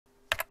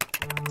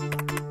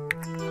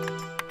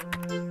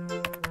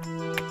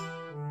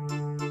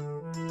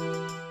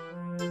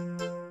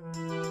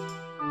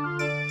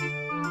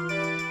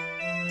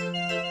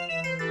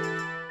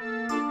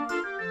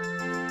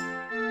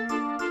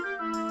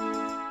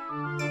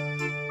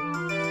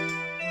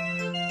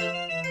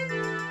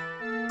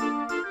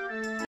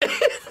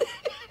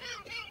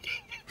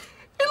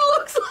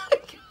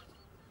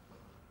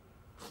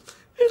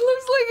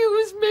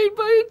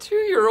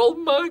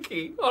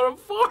monkey on a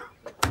farm.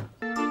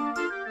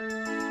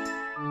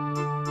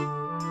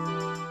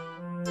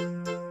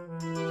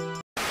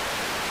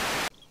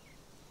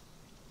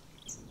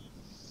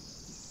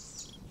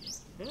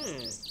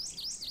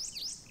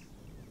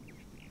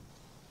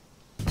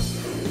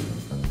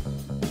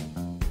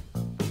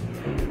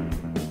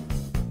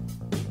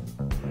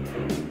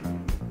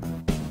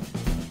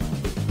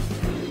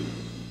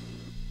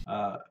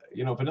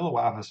 You know, Vanilla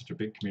WoW has such a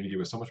big community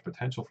with so much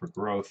potential for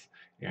growth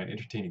and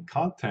entertaining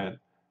content,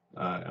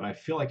 and I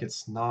feel like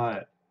it's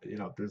not, you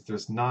know,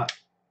 there's not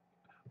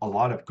a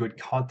lot of good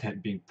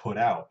content being put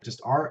out.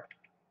 Just aren't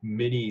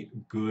many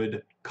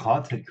good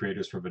content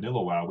creators for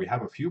Vanilla WoW. We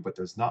have a few, but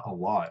there's not a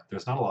lot.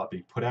 There's not a lot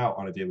being put out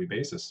on a daily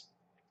basis.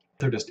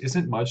 There just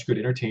isn't much good,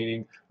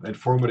 entertaining,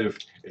 informative,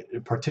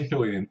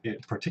 particularly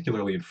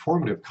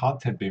informative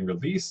content being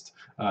released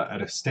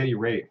at a steady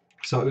rate.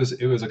 So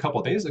it was a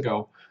couple days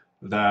ago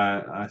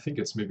that I think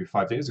it's maybe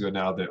 5 days ago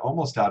now that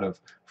almost out of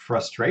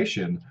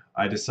frustration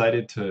I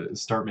decided to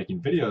start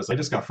making videos. I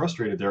just got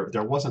frustrated.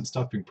 There wasn't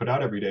stuff being put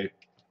out every day,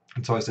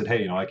 and so I said,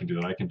 hey, you know, I can do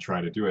that. I can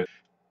try to do it.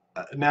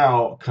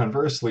 Now,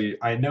 conversely,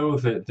 I know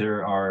that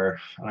there are,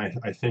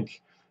 I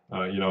think,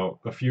 you know,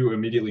 a few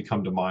immediately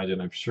come to mind,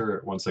 and I'm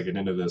sure once I get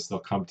into this, they'll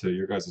come to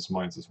your guys'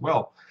 minds as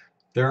well.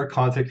 There are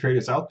content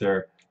creators out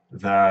there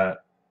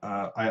that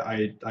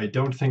I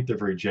don't think they're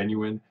very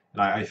genuine,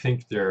 and I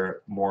think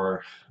they're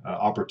more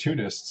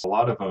opportunists. A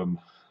lot of them,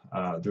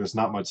 there's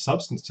not much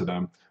substance to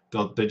them.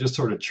 They just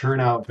sort of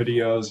churn out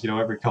videos, you know,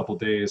 every couple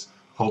days,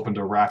 hoping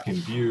to rack in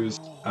views.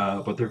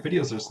 But their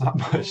videos, there's not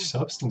much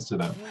substance to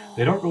them.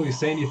 They don't really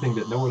say anything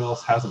that no one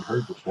else hasn't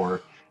heard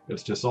before.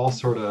 It's just all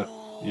sort of,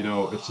 you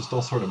know, it's just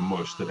all sort of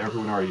mush that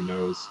everyone already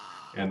knows.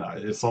 And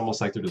it's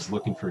almost like they're just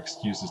looking for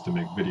excuses to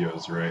make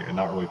videos, right? And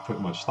not really put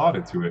much thought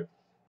into it.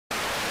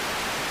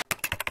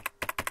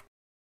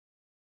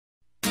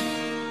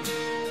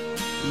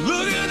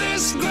 Look at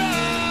this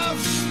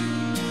graph.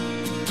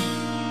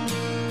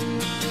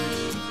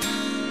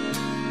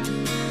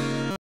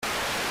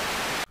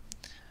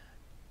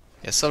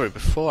 Yeah, sorry,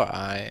 before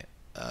I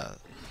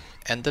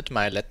ended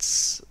my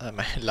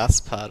my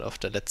last part of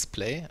the Let's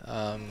Play,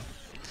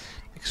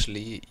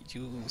 actually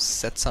you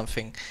said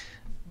something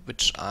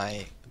which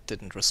I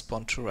didn't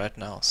respond to right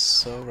now,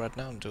 so right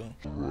now I'm doing.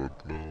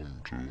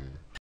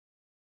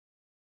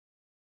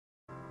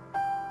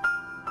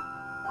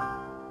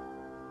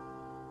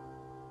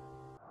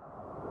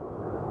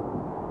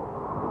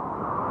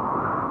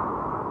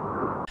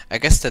 I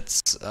guess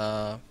that's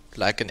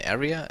like an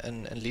area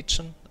in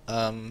Legion.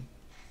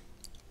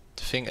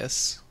 The thing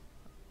is,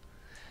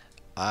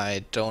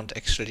 I don't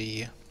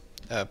actually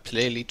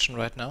play Legion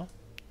right now,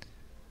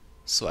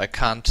 so I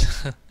can't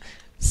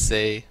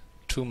say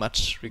too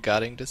much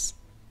regarding this.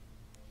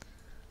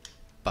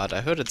 But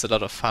I heard it's a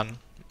lot of fun,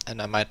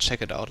 and I might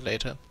check it out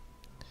later.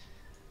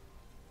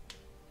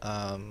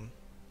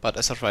 But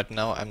as of right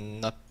now,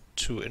 I'm not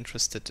too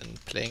interested in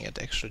playing it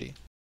actually.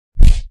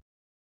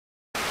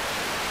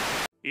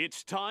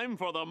 It's time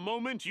for the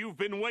moment you've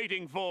been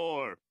waiting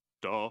for.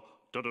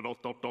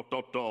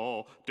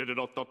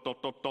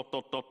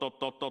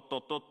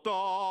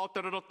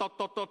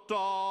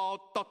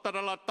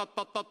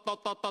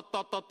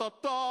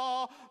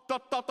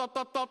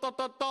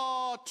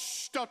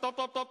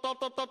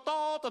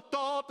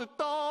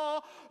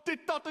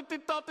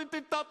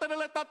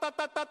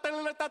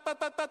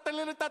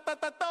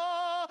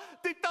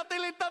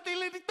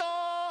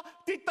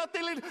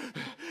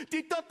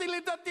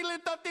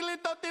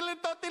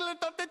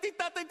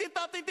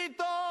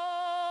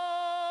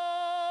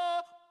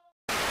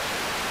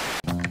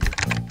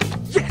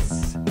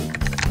 Yes!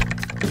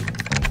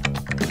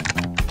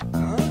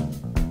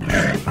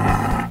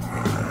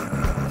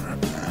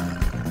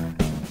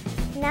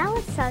 Now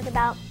let's talk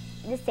about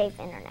the safe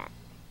internet.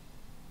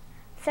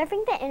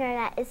 Surfing the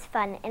internet is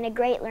fun and a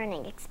great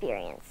learning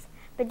experience,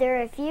 but there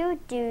are a few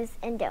do's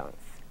and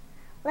don'ts.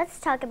 Let's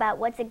talk about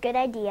what's a good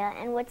idea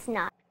and what's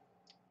not.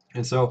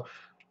 And so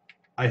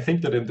I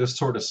think that in this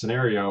sort of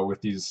scenario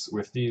with these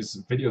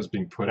videos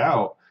being put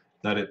out,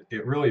 that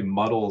it really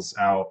muddles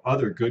out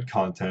other good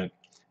content,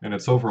 and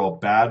it's overall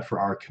bad for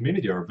our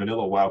community, our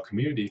Vanilla WoW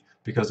community,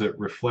 because it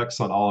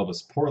reflects on all of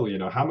us poorly. You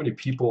know, how many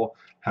people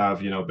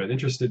have, you know, been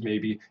interested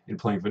maybe in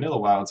playing Vanilla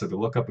WoW, and so they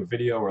look up a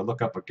video or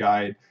look up a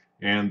guide,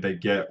 and they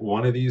get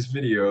one of these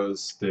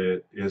videos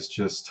that is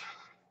just,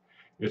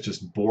 it's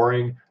just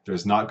boring.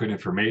 There's not good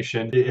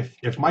information.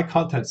 If my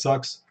content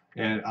sucks,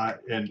 and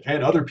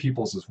other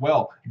people's as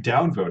well,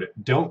 downvote it.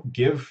 Don't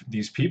give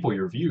these people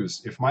your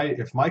views. If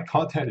my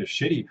content is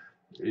shitty,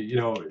 you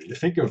know,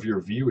 think of your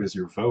view as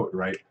your vote,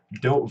 right?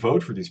 Don't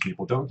vote for these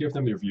people. Don't give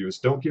them your views.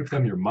 Don't give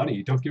them your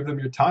money. Don't give them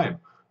your time.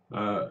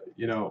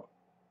 You know,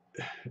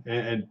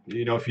 and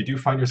you know, if you do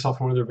find yourself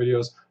in one of their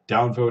videos,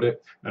 downvote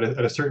it.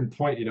 At a certain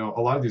point, you know,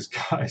 a lot of these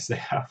guys, they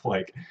have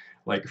like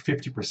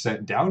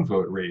 50%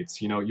 downvote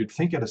rates. You know, you'd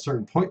think at a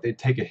certain point they'd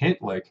take a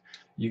hint, like,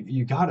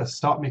 you gotta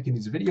stop making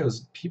these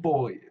videos.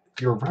 People,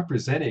 you're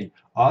representing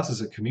us as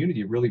a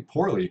community really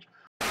poorly.